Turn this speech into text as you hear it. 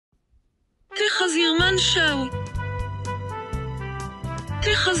The Chazierman Show.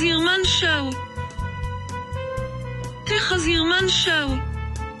 The Chazierman Show. The Chazierman Show.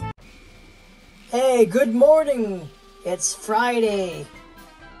 Hey, good morning. It's Friday.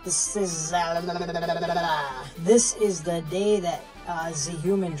 This is the day that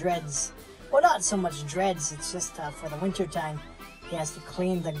Zehuman dreads. Well, not so much dreads. It's just for the winter time. He has to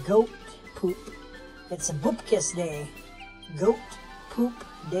clean the goat poop. It's a Boopkiss day. Goat poop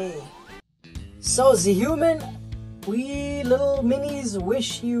day. So Zehuman, we little minis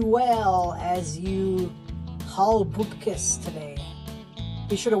wish you well as you haul Boopkiss today.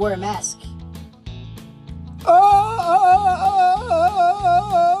 Be sure to wear a mask.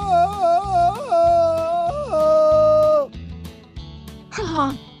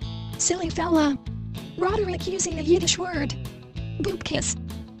 Haha, silly fella. Roderick using a Yiddish word. Boopkiss.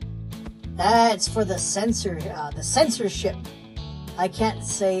 That's for the censorship. I can't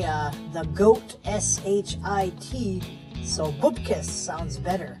say the goat, S-H-I-T, so Boopkiss sounds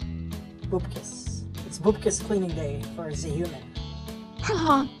better. Boopkiss. It's Boopkiss cleaning day for Zehuman.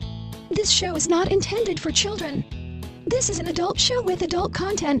 Haha, this show is not intended for children. This is an adult show with adult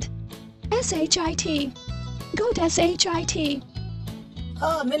content. S-H-I-T. Goat S-H-I-T.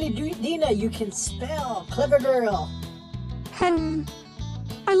 Oh, Mini Dina, you can spell. Clever girl.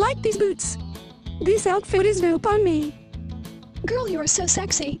 I like these boots. This outfit is dope on me. Girl, you are so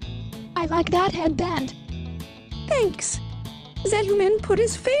sexy. I like that headband. Thanks. Zehuman put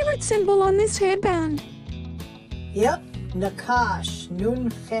his favorite symbol on this headband. Yep, Nakash.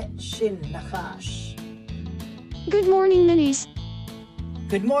 Nun Chet Shin Nakash. Good morning, minis.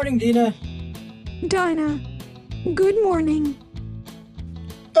 Good morning, Dina. Dinah, good morning.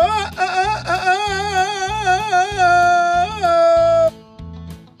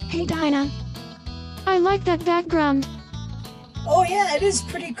 Hey, Dinah. I like that background. Oh yeah, it is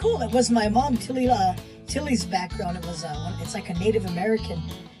pretty cool. It was my mom Tilly's background. It was it's like a Native American.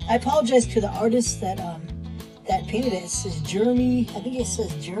 I apologize to the artist that painted it. It says Jeremy. I think it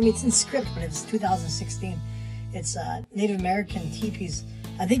says Jeremy. It's in script, but it's 2016. It's Native American teepees.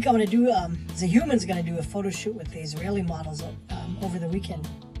 I think I'm gonna do Zehuman's gonna do a photo shoot with the Israeli models over the weekend.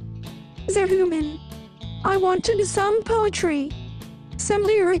 Zehuman, I want to do some poetry. Some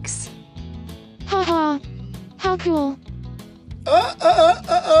lyrics. Haha, how cool.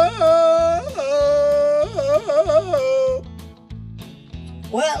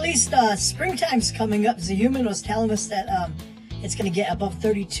 Well, at least springtime's coming up. Zehuman was telling us that it's going to get above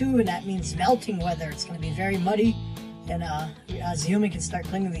 32, and that means melting weather. It's going to be very muddy, and Zehuman can start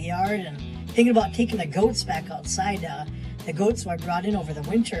cleaning the yard and thinking about taking the goats back outside. The goats were brought in over the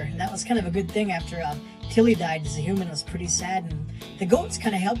winter, and that was kind of a good thing. After Tilly died, Zehuman was pretty sad, and the goats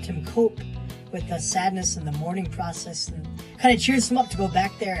kind of helped him cope with the sadness and the mourning process, and kind of cheers him up to go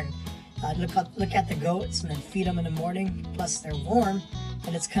back there and look at the goats and then feed them in the morning. Plus they're warm,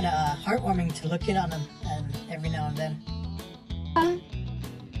 and it's kind of heartwarming to look in on them and every now and then.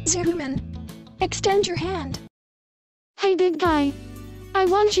 Zehuman, extend your hand. Hey, big guy. I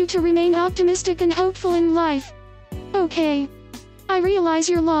want you to remain optimistic and hopeful in life. Okay. I realize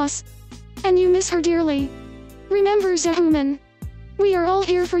your loss, and you miss her dearly. Remember, Zehuman, we are all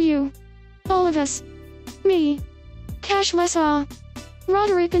here for you. All of us. Me. Cashless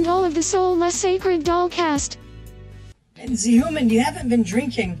Roderick and all of the soulless sacred doll cast. And Zehuman, you haven't been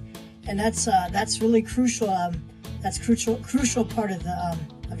drinking, and that's really crucial. That's crucial part of the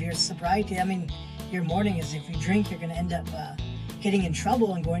of your sobriety. I mean, your mourning is if you drink, you're going to end up getting in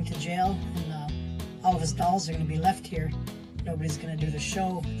trouble and going to jail, and all of his dolls are going to be left here. Nobody's going to do the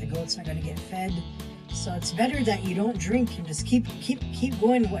show. The goats are going to get fed. So it's better that you don't drink and just keep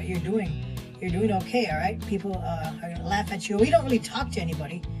going what you're doing. You're doing okay, all right? People are going to laugh at you. We don't really talk to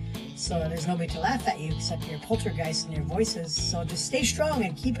anybody, so there's nobody to laugh at you except your poltergeist and your voices. So just stay strong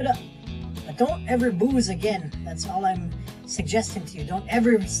and keep it up. But don't ever booze again. That's all I'm suggesting to you. Don't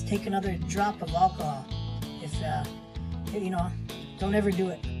ever take another drop of alcohol. If, don't ever do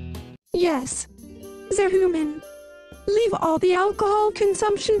it. Yes. Zehuman, leave all the alcohol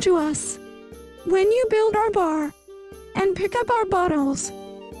consumption to us. When you build our bar and pick up our bottles,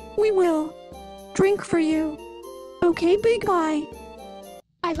 we will drink for you. Okay, big guy?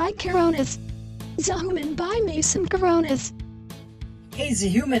 I like Coronas. Zehuman, buy me some Coronas. Hey,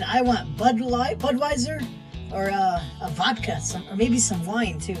 Zehuman, I want Budweiser or a vodka, or maybe some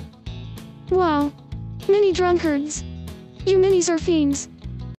wine too. Wow. Mini drunkards. You minis are fiends.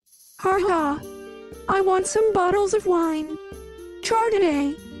 Ha. I want some bottles of wine,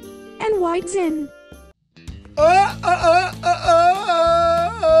 Chardonnay, and White Zin.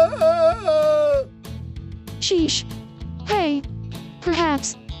 Sheesh. Hey.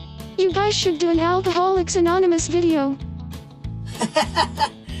 Perhaps You guys should do an Alcoholics Anonymous video.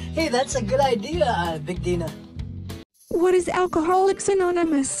 Hey, that's a good idea, Big Dina. What is Alcoholics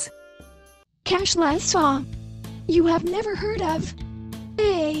Anonymous? Cashless saw. You have never heard of.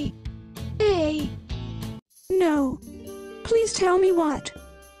 No. Please tell me what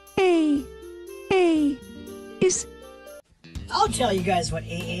A is. I'll tell you guys what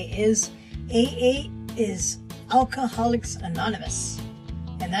AA is. AA is Alcoholics Anonymous.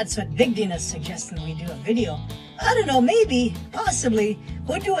 And that's what Big Dina's suggesting we do a video. I don't know, maybe, possibly,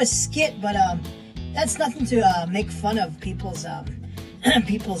 we'll do a skit, but that's nothing to make fun of people's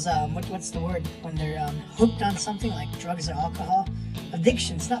what's the word, when they're hooked on something like drugs or alcohol.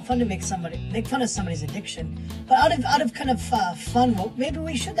 Addiction. It's not fun to make fun of somebody's addiction. But out of kind of fun, well, maybe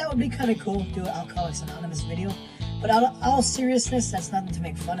we should. That would be kind of cool. Do an Alcoholics Anonymous video. But all seriousness, that's nothing to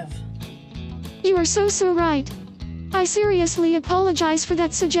make fun of. You are so right. I seriously apologize for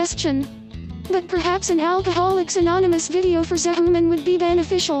that suggestion. But perhaps an Alcoholics Anonymous video for Zehuman would be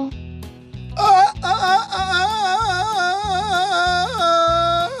beneficial.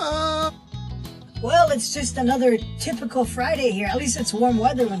 Well, it's just another typical Friday here. At least it's warm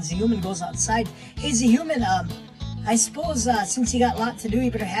weather when Zehuman goes outside. Hey, Zehuman, I suppose since you got a lot to do, you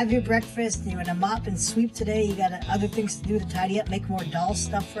better have your breakfast. You're gonna mop and sweep today. You got other things to do to tidy up, make more doll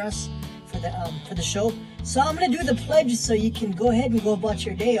stuff for us for the show. So I'm gonna do the pledge so you can go ahead and go about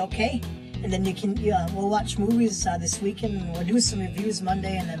your day, okay? And then you can we'll watch movies this weekend. And we'll do some reviews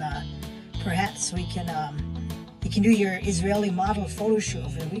Monday, and then perhaps we can you can do your Israeli model photo shoot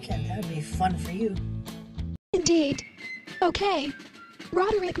over the weekend. That would be fun for you. Indeed. Okay.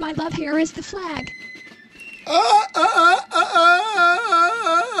 Roderick, my love, here is the flag.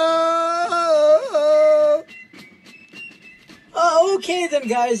 Okay then,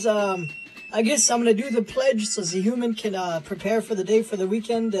 guys. I guess I'm gonna do the pledge so Zehuman can prepare for the day, for the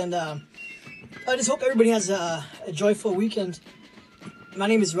weekend, and I just hope everybody has a joyful weekend. My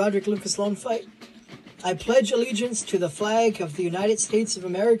name is Roderick Lucas Lonefight. I pledge allegiance to the flag of the United States of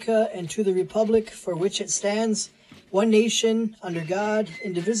America and to the republic for which it stands, one nation, under God,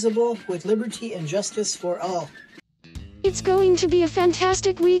 indivisible, with liberty and justice for all. It's going to be a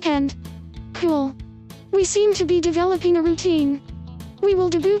fantastic weekend. Cool. We seem to be developing a routine. We will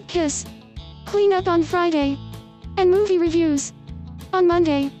debut Kiss, clean up on Friday, and movie reviews on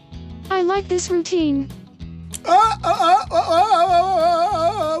Monday. I like this routine.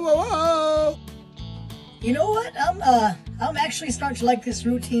 You know what? I'm actually starting to like this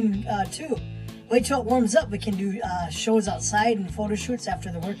routine too. Wait till it warms up. We can do shows outside and photo shoots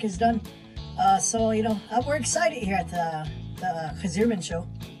after the work is done. So we're excited here at the Chazierman show.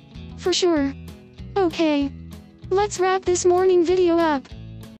 For sure. Okay. Let's wrap this morning video up.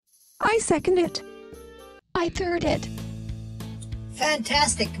 I second it. I third it.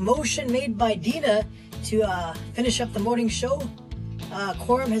 Fantastic. Motion made by Dina to finish up the morning show.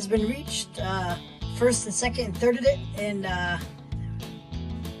 Quorum has been reached. First and second and thirded it, and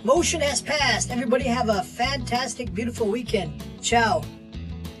motion has passed. Everybody have a fantastic, beautiful weekend. Ciao.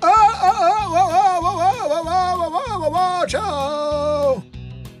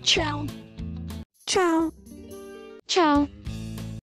 Ciao. Ciao. Ciao. Ciao.